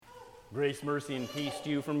Grace, mercy, and peace to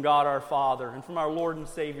you from God our Father and from our Lord and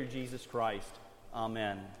Savior Jesus Christ.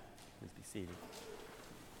 Amen. Please be seated.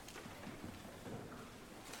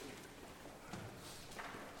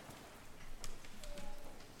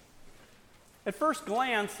 At first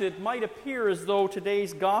glance, it might appear as though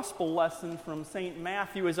today's gospel lesson from St.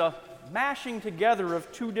 Matthew is a mashing together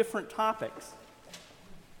of two different topics.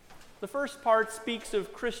 The first part speaks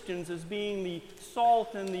of Christians as being the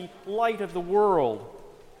salt and the light of the world.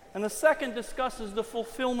 And the second discusses the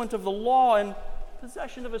fulfillment of the law and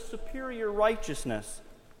possession of a superior righteousness.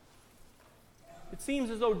 It seems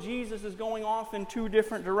as though Jesus is going off in two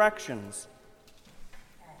different directions.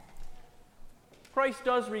 Christ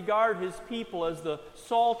does regard his people as the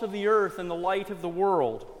salt of the earth and the light of the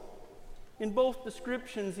world. In both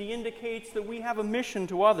descriptions, he indicates that we have a mission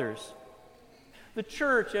to others. The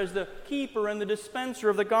church, as the keeper and the dispenser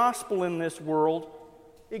of the gospel in this world,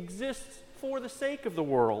 exists for the sake of the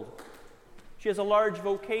world. She has a large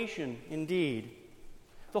vocation indeed.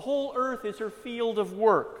 The whole earth is her field of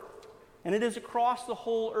work, and it is across the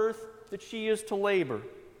whole earth that she is to labor,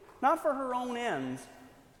 not for her own ends,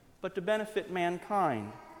 but to benefit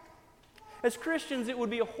mankind. As Christians, it would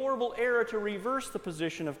be a horrible error to reverse the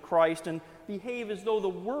position of Christ and behave as though the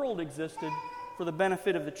world existed for the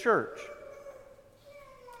benefit of the church.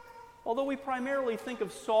 Although we primarily think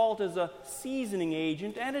of salt as a seasoning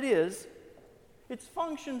agent, and it is, its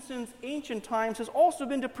function since ancient times has also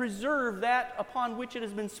been to preserve that upon which it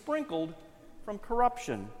has been sprinkled from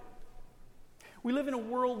corruption. We live in a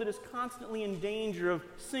world that is constantly in danger of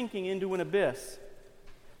sinking into an abyss.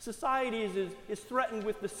 Society is threatened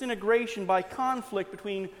with disintegration by conflict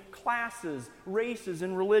between classes, races,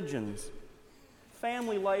 and religions.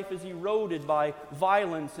 Family life is eroded by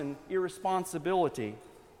violence and irresponsibility.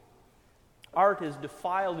 Art is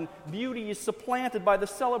defiled and beauty is supplanted by the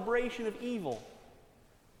celebration of evil.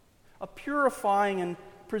 A purifying and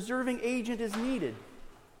preserving agent is needed.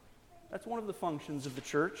 That's one of the functions of the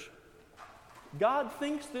church. God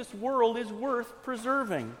thinks this world is worth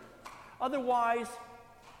preserving. Otherwise,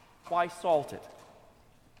 why salt it?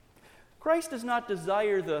 Christ does not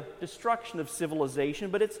desire the destruction of civilization,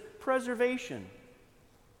 but its preservation.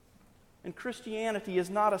 And Christianity is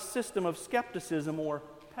not a system of skepticism or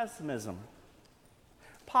pessimism.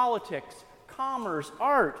 Politics, commerce,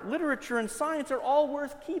 art, literature, and science are all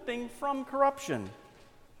worth keeping from corruption.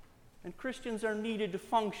 And Christians are needed to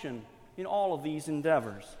function in all of these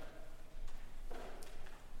endeavors.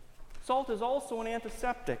 Salt is also an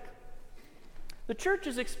antiseptic. The church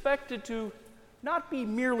is expected to not be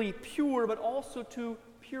merely pure, but also to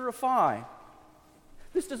purify.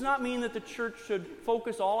 This does not mean that the church should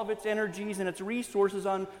focus all of its energies and its resources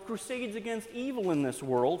on crusades against evil in this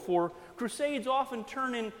world, for crusades often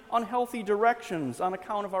turn in unhealthy directions on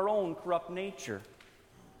account of our own corrupt nature.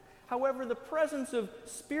 However, the presence of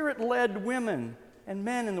spirit-led women and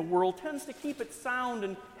men in the world tends to keep it sound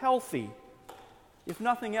and healthy, if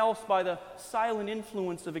nothing else by the silent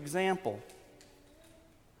influence of example.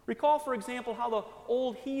 Recall, for example, how the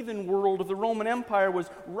old heathen world of the Roman Empire was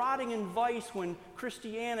rotting in vice when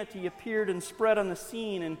Christianity appeared and spread on the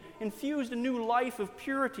scene and infused a new life of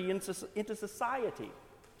purity into society.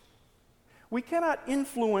 We cannot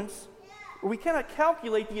influence, or we cannot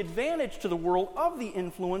calculate the advantage to the world of the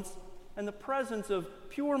influence and the presence of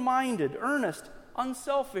pure-minded, earnest,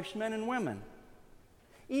 unselfish men and women.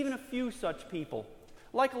 Even a few such people,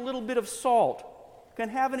 like a little bit of salt, can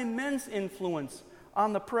have an immense influence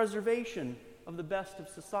on the preservation of the best of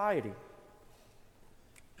society.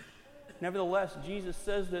 Nevertheless, Jesus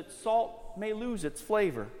says that salt may lose its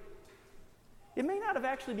flavor. It may not have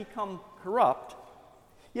actually become corrupt,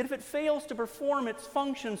 yet if it fails to perform its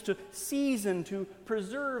functions to season, to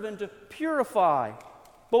preserve, and to purify,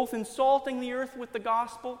 both in salting the earth with the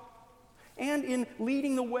gospel and in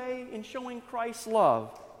leading the way in showing Christ's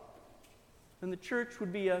love, then the church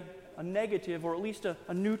would be a negative or at least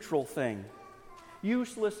a neutral thing,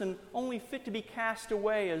 useless and only fit to be cast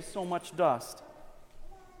away as so much dust.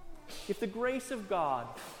 If the grace of God,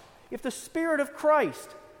 if the Spirit of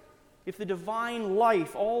Christ, if the divine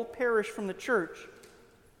life all perish from the church,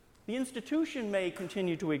 the institution may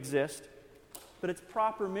continue to exist, but its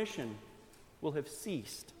proper mission will have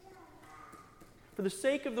ceased. For the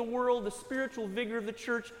sake of the world, the spiritual vigor of the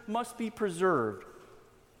church must be preserved.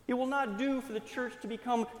 It will not do for the church to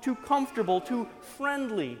become too comfortable, too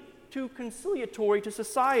friendly, too conciliatory to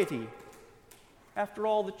society. After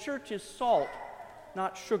all, the church is salt,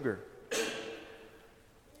 not sugar.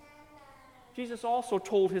 Jesus also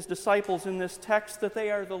told his disciples in this text that they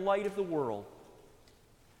are the light of the world.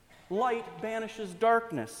 Light banishes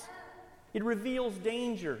darkness. It reveals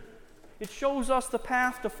danger. It shows us the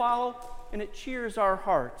path to follow, and it cheers our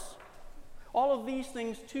hearts. All of these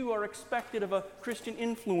things, too, are expected of a Christian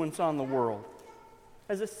influence on the world.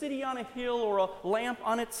 As a city on a hill or a lamp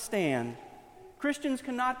on its stand, Christians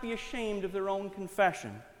cannot be ashamed of their own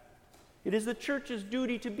confession. It is the church's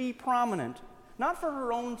duty to be prominent, not for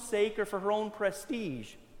her own sake or for her own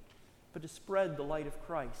prestige, but to spread the light of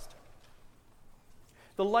Christ.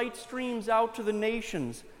 The light streams out to the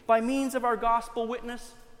nations by means of our gospel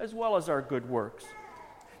witness as well as our good works.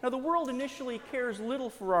 Now, the world initially cares little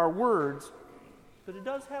for our words, but it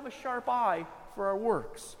does have a sharp eye for our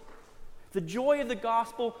works. The joy of the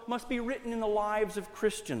gospel must be written in the lives of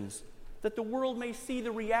Christians, that the world may see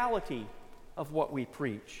the reality of what we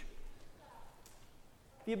preach.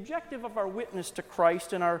 The objective of our witness to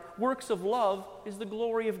Christ and our works of love is the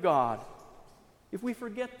glory of God. If we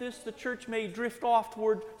forget this, the church may drift off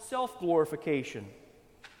toward self-glorification.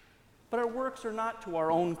 But our works are not to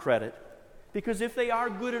our own credit, because if they are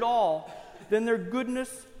good at all, then their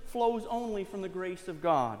goodness flows only from the grace of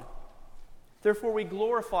God. Therefore, we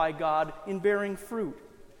glorify God in bearing fruit,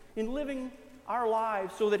 in living our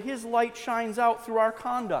lives so that His light shines out through our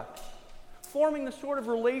conduct, forming the sort of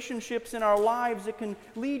relationships in our lives that can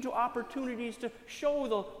lead to opportunities to show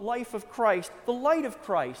the life of Christ, the light of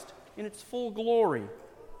Christ in its full glory,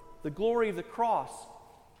 the glory of the cross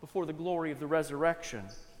before the glory of the resurrection.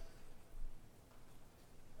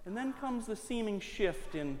 And then comes the seeming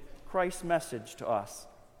shift in Christ's message to us,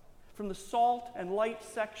 from the salt and light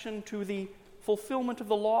section to the fulfillment of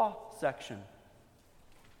the law section.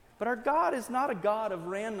 But our God is not a God of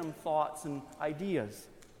random thoughts and ideas.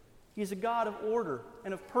 He is a God of order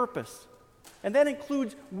and of purpose. And that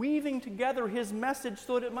includes weaving together His message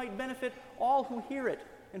so that it might benefit all who hear it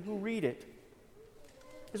and who read it.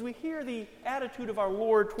 As we hear the attitude of our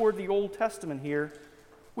Lord toward the Old Testament here,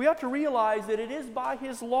 we ought to realize that it is by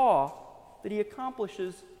His law that He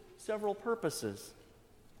accomplishes several purposes.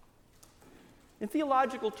 In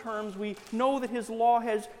theological terms, we know that His law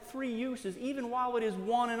has three uses, even while it is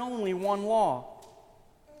one and only one law.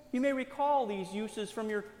 You may recall these uses from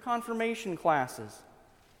your confirmation classes.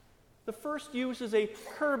 The first use is a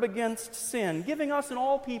curb against sin, giving us and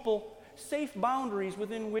all people safe boundaries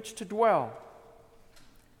within which to dwell.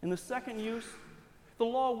 In the second use, the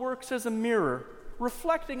law works as a mirror,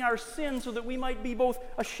 reflecting our sin so that we might be both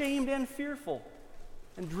ashamed and fearful,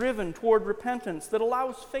 and driven toward repentance that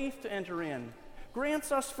allows faith to enter in,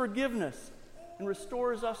 grants us forgiveness, and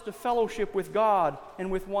restores us to fellowship with God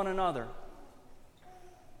and with one another.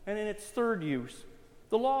 And in its third use,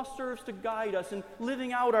 the law serves to guide us in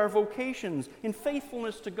living out our vocations in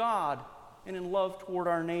faithfulness to God and in love toward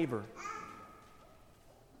our neighbor.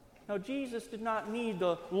 Now, Jesus did not need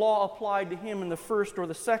the law applied to Him in the first or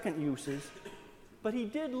the second uses, but He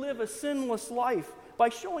did live a sinless life by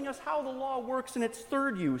showing us how the law works in its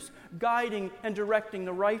third use, guiding and directing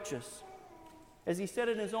the righteous. As He said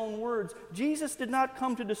in His own words, Jesus did not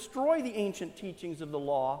come to destroy the ancient teachings of the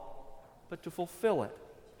law, but to fulfill it.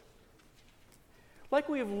 Like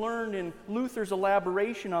we have learned in Luther's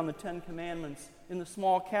elaboration on the Ten Commandments in the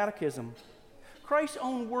Small Catechism, Christ's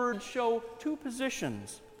own words show two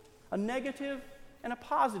positions, a negative and a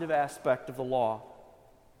positive aspect of the law.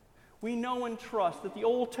 We know and trust that the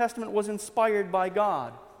Old Testament was inspired by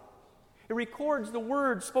God. It records the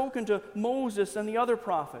words spoken to Moses and the other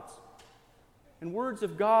prophets. And words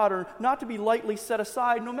of God are not to be lightly set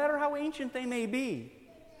aside, no matter how ancient they may be,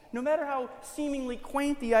 no matter how seemingly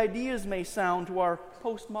quaint the ideas may sound to our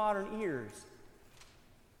postmodern ears.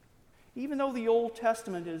 Even though the Old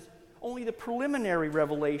Testament is only the preliminary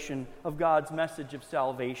revelation of God's message of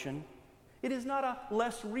salvation, it is not a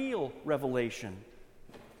less real revelation.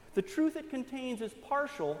 The truth it contains is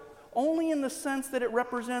partial only in the sense that it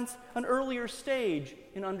represents an earlier stage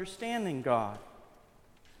in understanding God.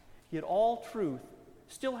 Yet all truth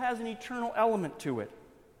still has an eternal element to it,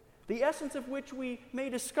 the essence of which we may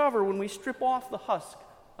discover when we strip off the husk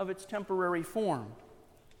of its temporary form.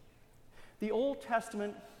 The Old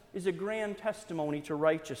Testament is a grand testimony to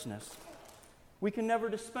righteousness. We can never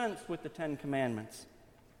dispense with the Ten Commandments.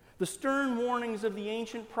 The stern warnings of the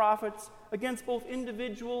ancient prophets against both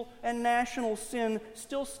individual and national sin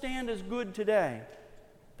still stand as good today.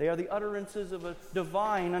 They are the utterances of a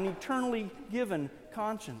divine and eternally given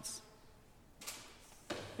conscience.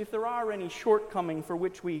 If there are any shortcoming for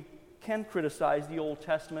which we can criticize the Old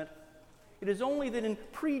Testament, it is only that in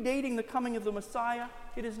predating the coming of the Messiah,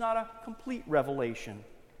 it is not a complete revelation.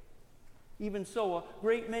 Even so, a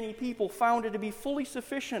great many people found it to be fully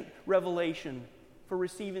sufficient revelation for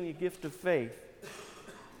receiving the gift of faith.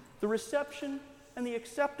 The reception and the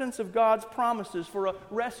acceptance of God's promises for a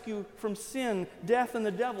rescue from sin, death, and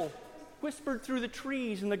the devil whispered through the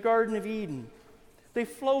trees in the Garden of Eden. They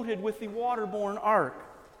floated with the water-borne ark.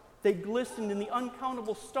 They glistened in the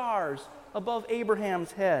uncountable stars above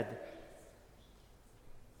Abraham's head.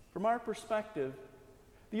 From our perspective,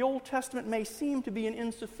 the Old Testament may seem to be an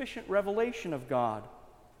insufficient revelation of God,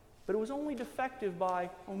 but it was only defective by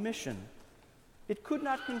omission. It could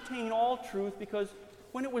not contain all truth because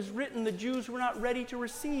when it was written, the Jews were not ready to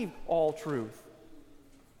receive all truth.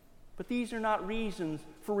 But these are not reasons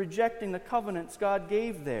for rejecting the covenants God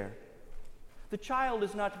gave there. The child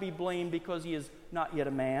is not to be blamed because he is not yet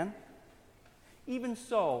a man. Even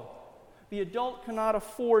so, the adult cannot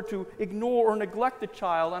afford to ignore or neglect the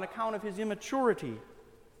child on account of his immaturity,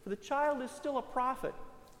 for the child is still a prophet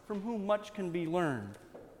from whom much can be learned.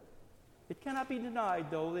 It cannot be denied,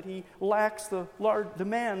 though, that he lacks the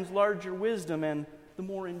man's larger wisdom and the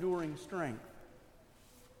more enduring strength.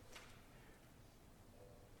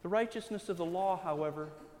 The righteousness of the law, however,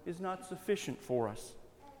 is not sufficient for us.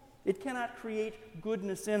 It cannot create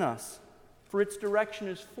goodness in us, for its direction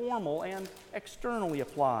is formal and externally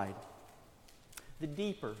applied. The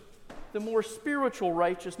deeper, the more spiritual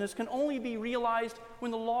righteousness can only be realized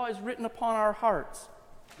when the law is written upon our hearts.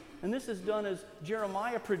 And this is done, as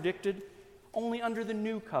Jeremiah predicted, only under the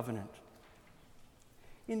new covenant.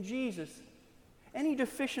 In Jesus, any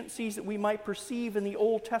deficiencies that we might perceive in the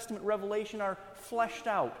Old Testament revelation are fleshed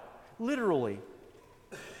out, literally.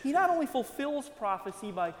 He not only fulfills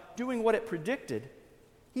prophecy by doing what it predicted,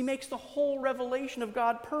 he makes the whole revelation of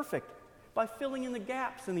God perfect by filling in the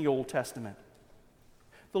gaps in the Old Testament.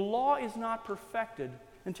 The law is not perfected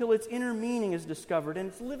until its inner meaning is discovered and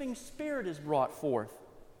its living spirit is brought forth.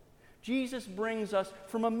 Jesus brings us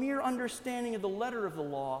from a mere understanding of the letter of the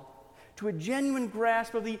law to a genuine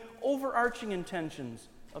grasp of the overarching intentions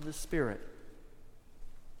of the Spirit.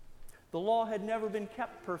 The law had never been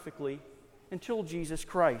kept perfectly until Jesus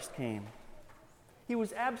Christ came. He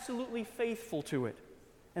was absolutely faithful to it,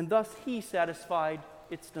 and thus he satisfied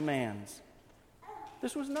its demands.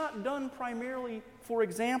 This was not done primarily for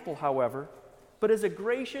example, however, but as a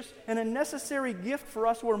gracious and a necessary gift for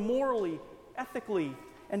us who are morally, ethically,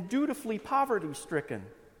 and dutifully poverty-stricken.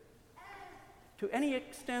 To any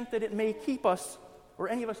extent that it may keep us, or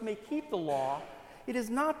any of us may keep the law, it is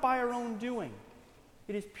not by our own doing.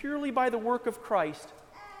 It is purely by the work of Christ,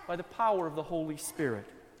 by the power of the Holy Spirit.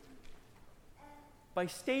 By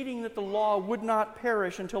stating that the law would not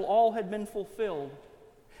perish until all had been fulfilled,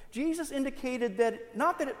 Jesus indicated that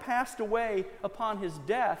not that it passed away upon his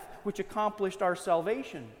death, which accomplished our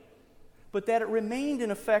salvation, but that it remained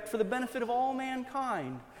in effect for the benefit of all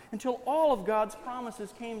mankind until all of God's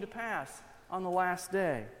promises came to pass on the last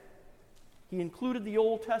day. He included the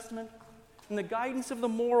Old Testament and the guidance of the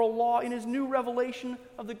moral law in his new revelation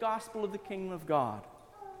of the gospel of the kingdom of God.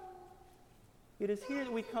 It is here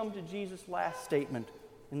that we come to Jesus' last statement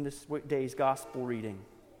in this day's gospel reading,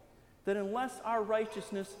 that unless our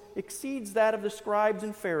righteousness exceeds that of the scribes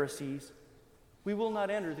and Pharisees, we will not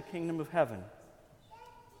enter the kingdom of heaven.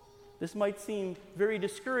 This might seem very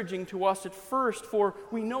discouraging to us at first, for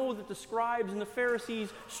we know that the scribes and the Pharisees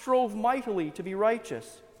strove mightily to be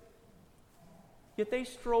righteous. Yet they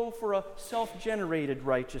strove for a self-generated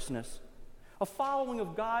righteousness, a following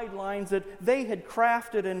of guidelines that they had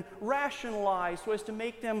crafted and rationalized so as to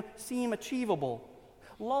make them seem achievable,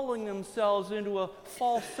 lulling themselves into a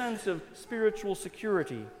false sense of spiritual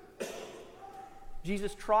security.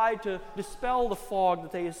 Jesus tried to dispel the fog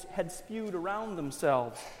that they had spewed around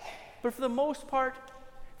themselves. But for the most part,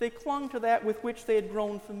 they clung to that with which they had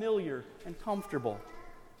grown familiar and comfortable.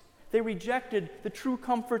 They rejected the true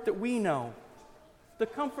comfort that we know, the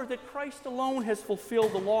comfort that Christ alone has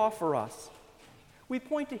fulfilled the law for us. We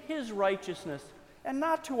point to his righteousness and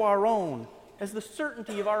not to our own as the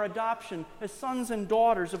certainty of our adoption as sons and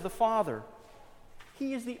daughters of the Father.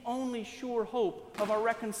 He is the only sure hope of our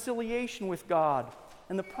reconciliation with God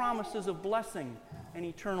and the promises of blessing and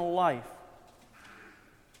eternal life.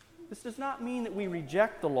 This does not mean that we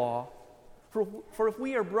reject the law, for if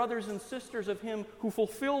we are brothers and sisters of him who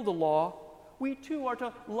fulfilled the law, we too are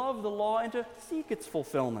to love the law and to seek its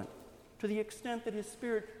fulfillment to the extent that his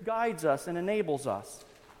Spirit guides us and enables us.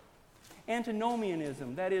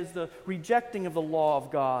 Antinomianism, that is, the rejecting of the law of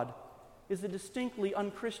God, is a distinctly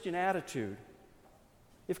unchristian attitude.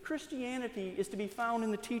 If Christianity is to be found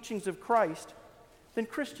in the teachings of Christ, then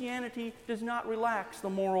Christianity does not relax the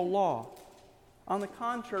moral law. On the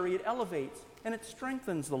contrary, it elevates and it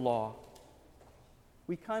strengthens the law.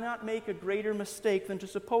 We cannot make a greater mistake than to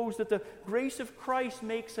suppose that the grace of Christ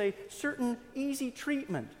makes a certain easy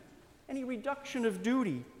treatment, any reduction of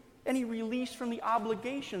duty, any release from the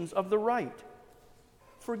obligations of the right.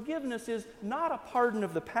 Forgiveness is not a pardon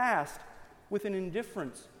of the past, with an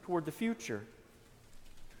indifference toward the future.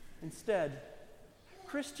 Instead,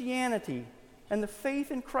 Christianity and the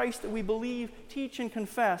faith in Christ that we believe, teach, and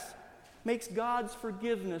confess makes God's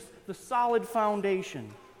forgiveness the solid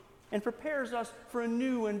foundation and prepares us for a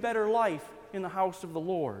new and better life in the house of the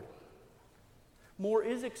Lord. More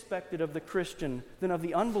is expected of the Christian than of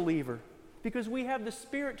the unbeliever because we have the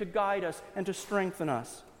Spirit to guide us and to strengthen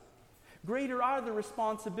us. Greater are the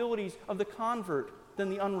responsibilities of the convert than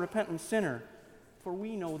the unrepentant sinner, for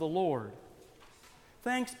we know the Lord.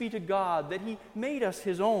 Thanks be to God that He made us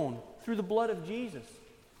His own through the blood of Jesus,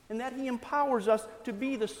 and that He empowers us to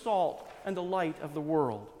be the salt and the light of the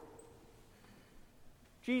world.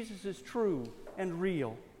 Jesus is true and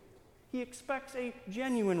real. He expects a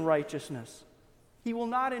genuine righteousness. He will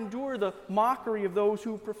not endure the mockery of those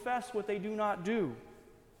who profess what they do not do.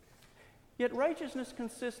 Yet righteousness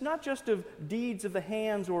consists not just of deeds of the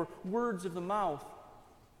hands or words of the mouth,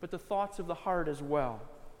 but the thoughts of the heart as well.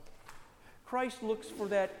 Christ looks for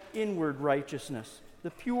that inward righteousness,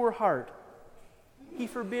 the pure heart. He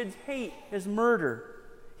forbids hate as murder.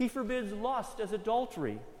 He forbids lust as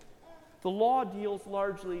adultery. The law deals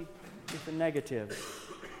largely with the negative.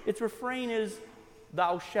 Its refrain is,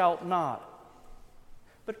 "Thou shalt not."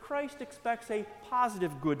 But Christ expects a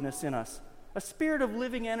positive goodness in us, a spirit of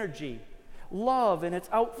living energy, love and its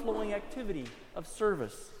outflowing activity of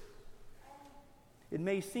service. It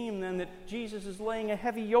may seem then that Jesus is laying a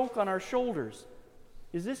heavy yoke on our shoulders.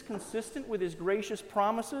 Is this consistent with His gracious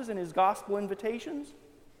promises and His gospel invitations?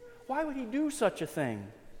 Why would He do such a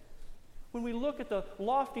thing? When we look at the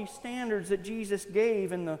lofty standards that Jesus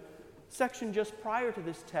gave in the section just prior to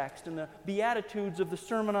this text and the Beatitudes of the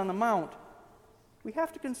Sermon on the Mount, we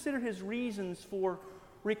have to consider His reasons for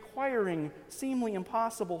requiring seemingly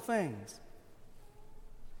impossible things.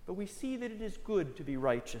 But we see that it is good to be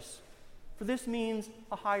righteous, for this means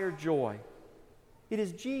a higher joy. It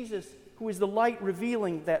is Jesus who is the light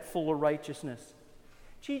revealing that fuller righteousness,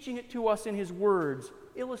 teaching it to us in His words,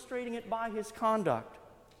 illustrating it by His conduct.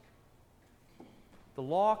 The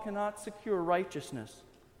law cannot secure righteousness.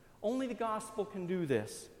 Only the gospel can do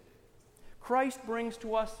this. Christ brings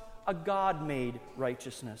to us a God-made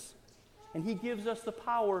righteousness, and He gives us the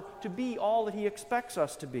power to be all that He expects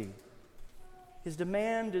us to be. His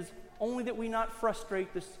demand is only that we not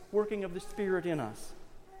frustrate this working of the Spirit in us.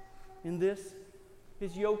 In this,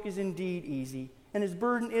 His yoke is indeed easy, and His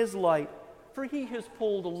burden is light, for He has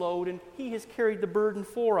pulled a load, and He has carried the burden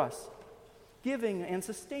for us, giving and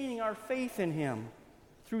sustaining our faith in Him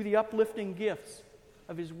through the uplifting gifts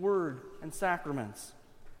of His Word and sacraments.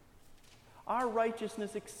 Our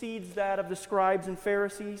righteousness exceeds that of the scribes and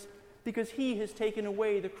Pharisees because He has taken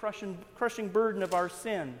away the crushing burden of our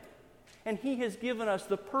sin, and He has given us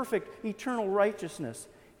the perfect eternal righteousness,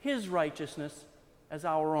 His righteousness as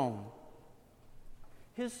our own.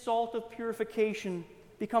 His salt of purification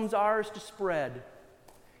becomes ours to spread,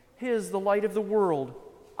 His the light of the world,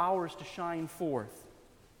 ours to shine forth.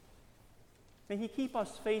 May He keep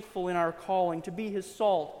us faithful in our calling to be His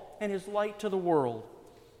salt and His light to the world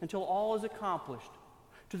until all is accomplished,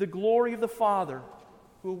 to the glory of the Father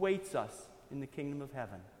who awaits us in the kingdom of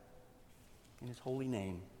heaven. In His holy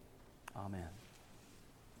name, amen.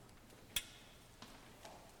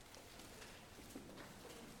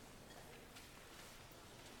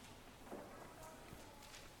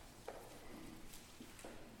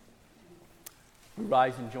 We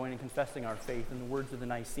rise and join in confessing our faith in the words of the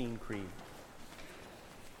Nicene Creed.